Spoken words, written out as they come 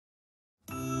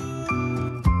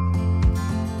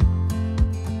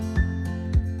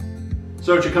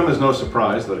So it should come as no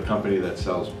surprise that a company that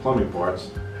sells plumbing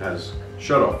parts has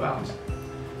shutoff valves.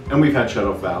 And we've had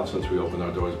shutoff valves since we opened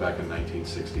our doors back in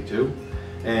 1962.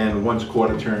 And once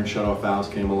quarter turn shutoff valves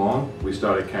came along, we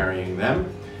started carrying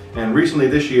them. And recently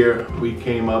this year, we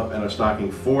came up and are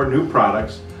stocking 4 new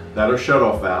products that are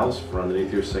shutoff valves for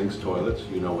underneath your sinks, toilets,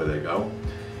 you know where they go.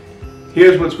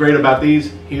 Here's what's great about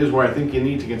these. Here's where I think you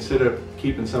need to consider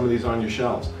keeping some of these on your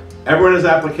shelves. Everyone has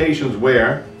applications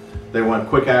where they want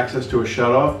quick access to a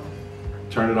shutoff,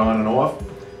 turn it on and off.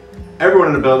 Everyone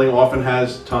in the building often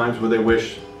has times where they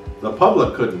wish the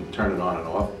public couldn't turn it on and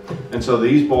off, and so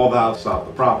these ball valves solve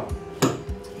the problem.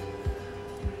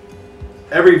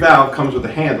 Every valve comes with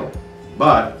a handle,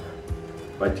 but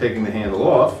by taking the handle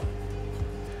off,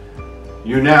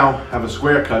 you now have a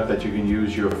square cut that you can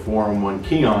use your 4-in-1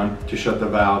 key on to shut the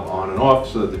valve on and off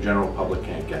so that the general public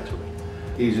can't get to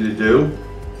it. Easy to do,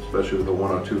 especially with the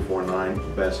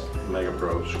 10249 Best Mega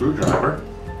Pro screwdriver.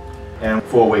 And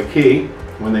 4-way key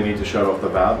when they need to shut off the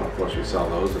valve. And of course we sell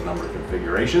those in a number of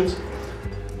configurations.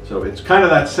 So it's kind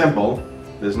of that simple.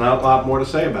 There's not a lot more to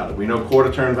say about it. We know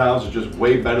quarter turn valves are just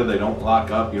way better. They don't lock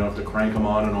up. You don't have to crank them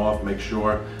on and off. Make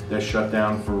sure they're shut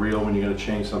down for real when you're going to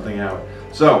change something out.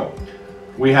 So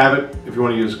we have it if you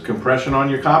want to use compression on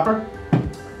your copper.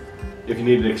 If you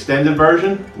need an extended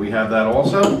version, we have that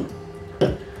also.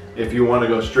 If you want to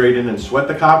go straight in and sweat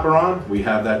the copper on, we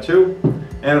have that too.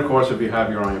 And of course, if you have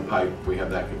your iron pipe, we have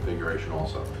that configuration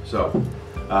also. So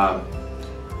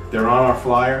they're on our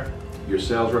flyer. Your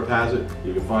sales rep has it.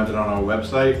 You can find it on our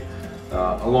website,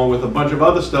 along with a bunch of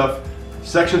other stuff.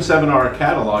 Section 7 of our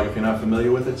catalog, if you're not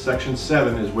familiar with it, Section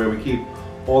 7 is where we keep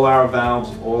all our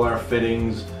valves, all our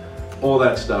fittings, all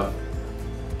that stuff.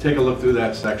 Take a look through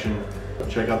that section.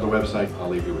 Check out the website. I'll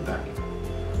leave you with that.